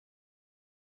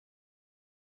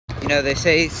know, they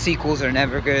say sequels are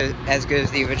never as good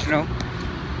as the original.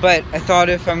 But I thought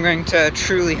if I'm going to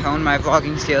truly hone my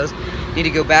vlogging skills, I need to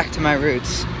go back to my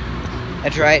roots.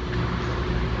 That's right.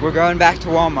 We're going back to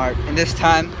Walmart, and this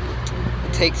time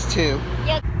it takes two.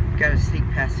 Yep. Gotta sneak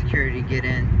past security to get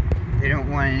in. They don't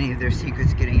want any of their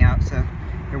secrets getting out, so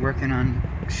they're working on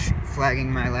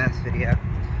flagging my last video.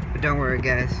 But don't worry,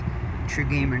 guys. True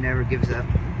gamer never gives up.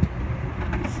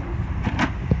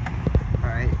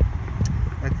 Alright.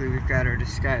 Luckily, we've got our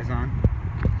disguise on.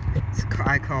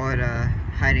 I call it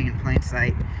hiding in plain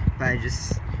sight by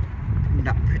just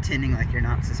not pretending like you're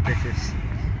not suspicious.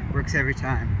 Works every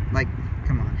time. Like,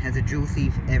 come on, has a jewel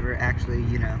thief ever actually,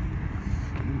 you know,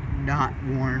 not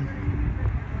worn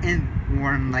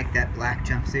like that black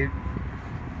jumpsuit?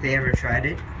 If they ever tried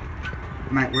it,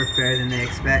 might work better than they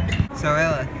expect. So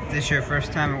Ella, is this your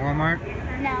first time at Walmart?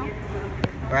 No.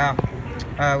 Wow.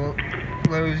 Well,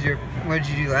 what did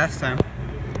you do last time?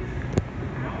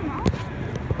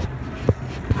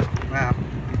 Wow.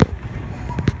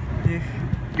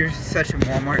 You're such a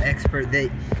Walmart expert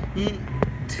that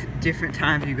different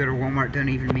times you go to Walmart don't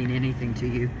even mean anything to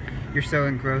you. You're so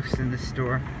engrossed in the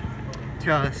store.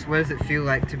 Tell us, what does it feel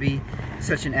like to be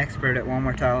such an expert at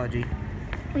Walmartology?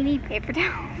 We need paper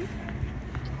towels.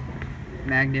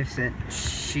 Magnificent.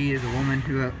 She is a woman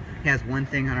who has one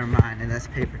thing on her mind, and that's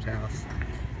paper towels.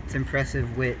 It's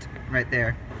impressive wit right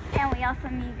there. And we also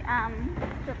need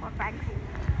Ziploc bags.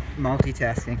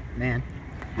 Multitasking, man.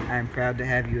 I am proud to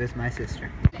have you as my sister.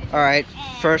 Alright,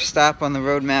 first stop on the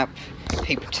roadmap,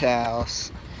 paper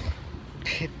towels.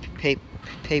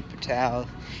 Paper towels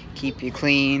keep you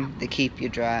clean, they keep you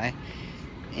dry,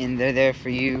 and they're there for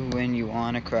you when you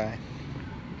want to cry.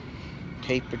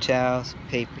 Paper towels,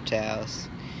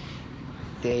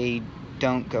 they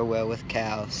don't go well with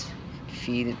cows.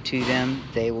 Feed it to them,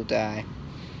 they will die.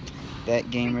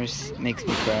 That gamers makes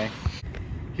me cry.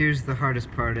 Here's the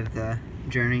hardest part of the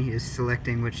journey, is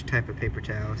selecting which type of paper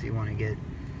towels you want to get.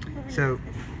 So,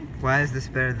 why is this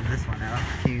better than this one, Al?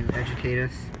 Can you educate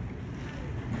us?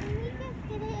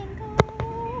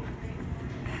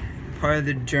 Part of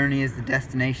the journey is the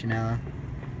destination, Ella.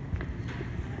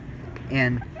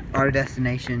 And our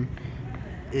destination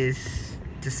is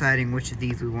deciding which of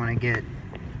these we want to get.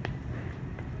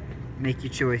 Make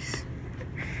your choice.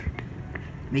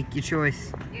 Make your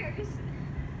choice.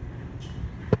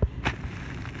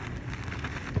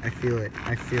 I feel it.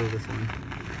 I feel this one.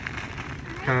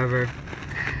 However,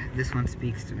 this one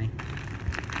speaks to me.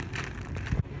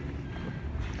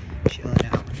 Chilling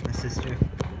out with my sister.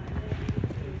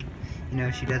 You know,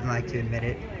 she doesn't like to admit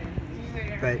it,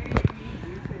 but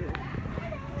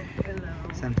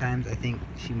sometimes I think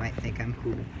she might think I'm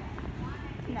cool.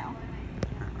 No.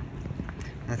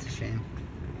 That's a shame.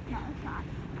 No, it's not.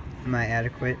 Am I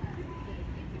adequate?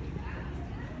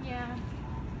 Yeah.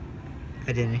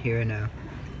 I didn't hear a no.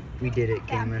 We did it,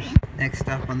 gamers. Next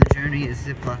stop on the journey is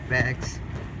Ziploc bags.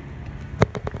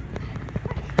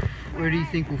 Where do you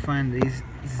think we'll find these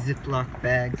Ziploc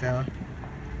bags, Ella?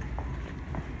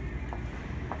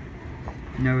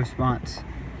 No response.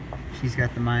 She's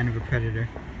got the mind of a predator.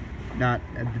 Not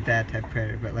the bad type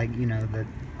predator, but like, you know,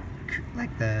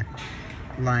 the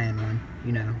lion one.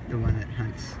 You know, the one that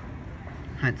hunts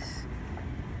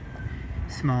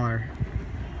smaller,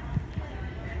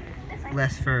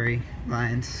 less furry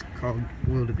lions called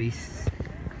wildebeests.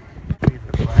 We've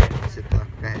applied Ziploc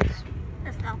bags.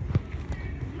 Let's go.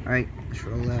 Alright, let's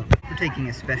roll out. We're taking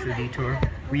a special detour.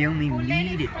 We only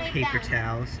needed paper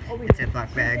towels and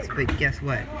Ziploc bags, but guess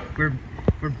what?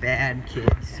 We're bad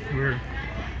kids. We're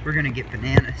gonna get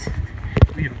bananas.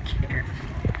 We don't care.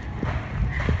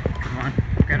 Come on,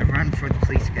 we gotta run before the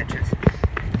police catch us.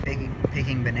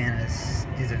 Picking bananas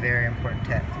is a very important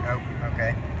task. Oh,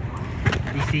 okay.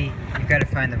 You see, you've got to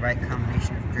find the right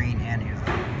combination of green and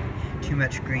yellow. Too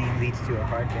much green leads to a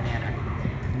hard banana.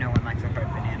 No one likes a hard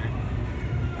banana.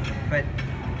 But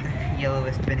the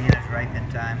yellowest bananas ripen in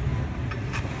time.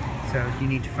 So you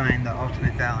need to find the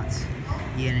ultimate balance.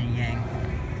 Yin and yang.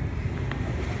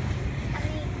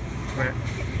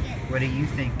 What do you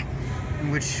think?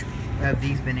 Which of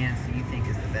these bananas do you think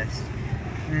is the best?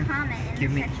 Comment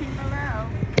in the section below.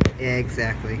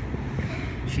 Exactly.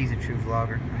 She's a true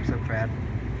vlogger. I'm so proud.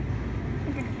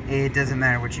 It doesn't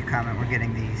matter what you comment, we're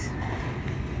getting these.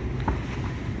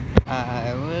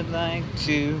 I would like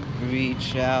to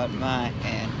reach out my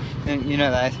hand. And you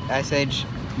know that Ice Age?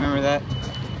 Remember that?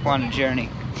 On a journey.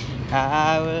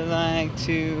 I would like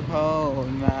to hold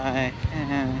my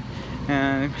hand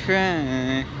and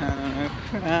cry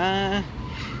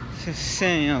to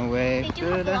sing away. They do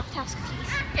have the task cookies.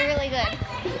 They're really good.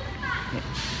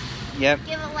 Yep.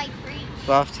 Give it like free.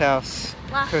 Loft House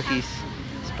Loft cookies,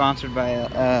 sponsored by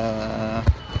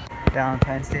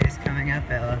Valentine's Day is coming up,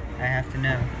 Ella. I have to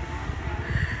know.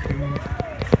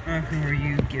 Who are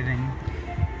you giving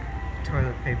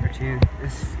toilet paper to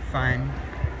this fine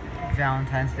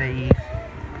Valentine's Day Eve?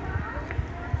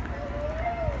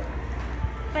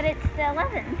 But it's the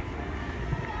 11th.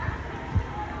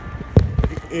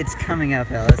 It's coming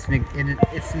up, Ella.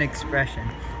 It's an expression.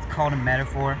 It's called a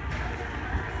metaphor.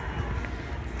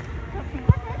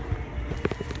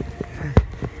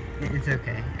 It's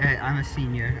okay. I'm a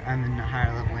senior. I'm in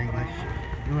higher level English.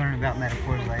 You learn about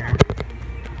metaphors later.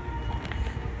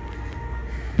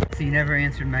 So you never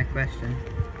answered my question.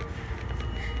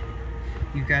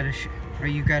 You've got to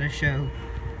show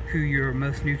who you're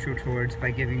most neutral towards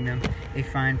by giving them a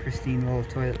fine, pristine roll of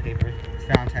toilet paper. It's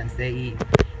Valentine's Day Eve,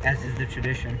 as is the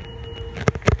tradition.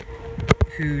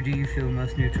 Who do you feel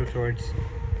most neutral towards?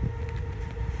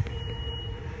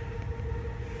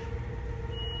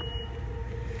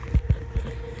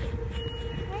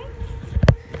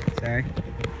 Sorry.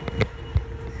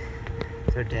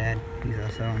 It's our dad. He's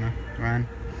also on a run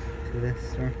to this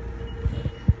store.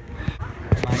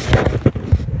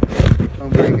 Oh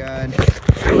my god.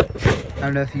 I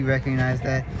don't know if you recognize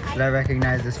that, but I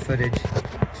recognize this footage.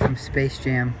 It's from Space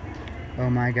Jam. Oh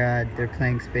my god, they're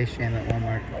playing Space Jam at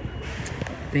Walmart.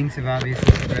 Things have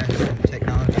obviously progressed in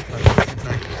technology since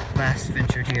I last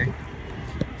ventured here.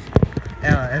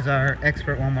 Ella, as our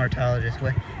expert Walmartologist,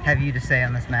 what have you to say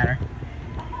on this matter?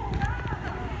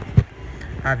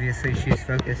 Obviously, she's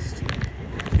focused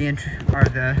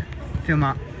the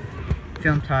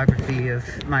filmography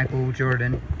of Michael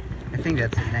Jordan. I think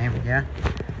that's his name, yeah?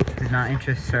 Does not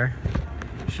interest her.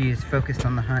 She is focused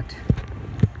on the hunt.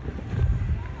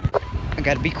 I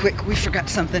gotta be quick. We forgot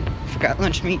something. Forgot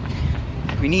lunch meat.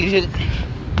 We needed it.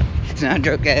 It's not a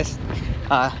joke, guys.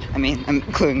 I mean, I'm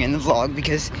including in the vlog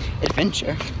because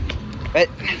adventure. But,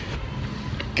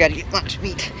 gotta get lunch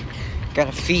meat.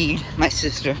 Gotta feed my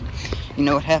sister. You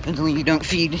know what happens when you don't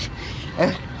feed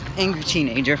an angry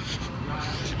teenager.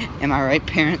 Am I right,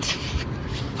 parents?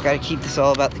 Gotta keep this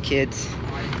all about the kids.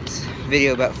 It's a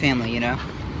video about family, you know?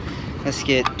 Let's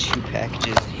get 2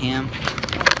 packages of ham.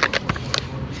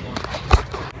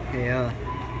 Hey, Ella.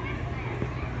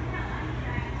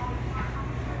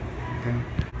 Okay.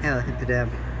 Ella, hit the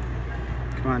dab.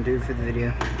 Come on, dude, for the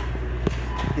video.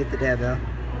 Hit the dab, Ella.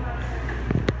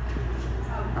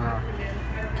 Oh,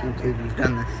 can't believe you've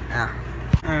done this. Ah.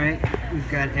 Alright, we've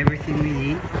got everything we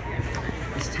need.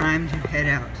 It's time to head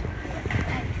out. I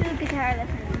have 2 guitar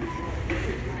lessons.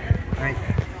 Alright.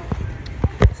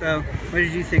 So, what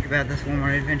did you think about this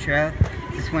Walmart adventure, Ella?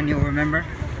 Is this one you'll remember?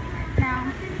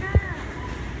 No.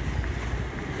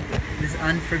 This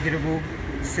unforgettable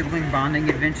sibling bonding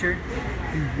adventure?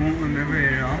 You won't remember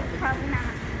it at all? Probably not.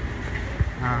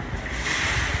 Ah.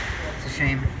 It's a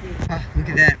shame. Oh, look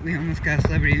at that. We almost got a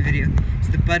celebrity video. It's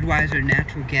the Budweiser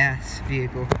natural gas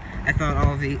vehicle. I thought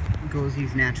all vehicles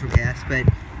use natural gas, but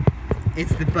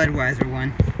it's the Budweiser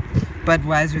one.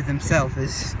 Budweiser themselves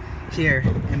is here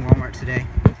in Walmart today.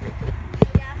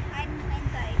 Yeah, hide in plain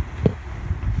sight.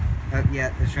 Oh,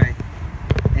 yeah, that's right.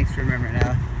 Thanks for remembering,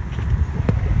 Ella.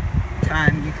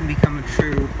 Time you can become a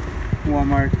true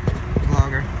Walmart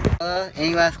vlogger.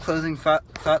 Any last closing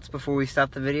thoughts before we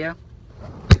stop the video?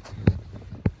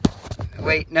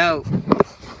 Wait, no.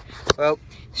 Well,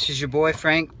 this is your boy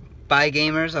Frank. Bye,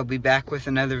 gamers. I'll be back with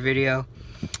another video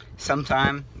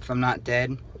sometime if I'm not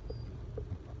dead.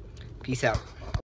 Peace out.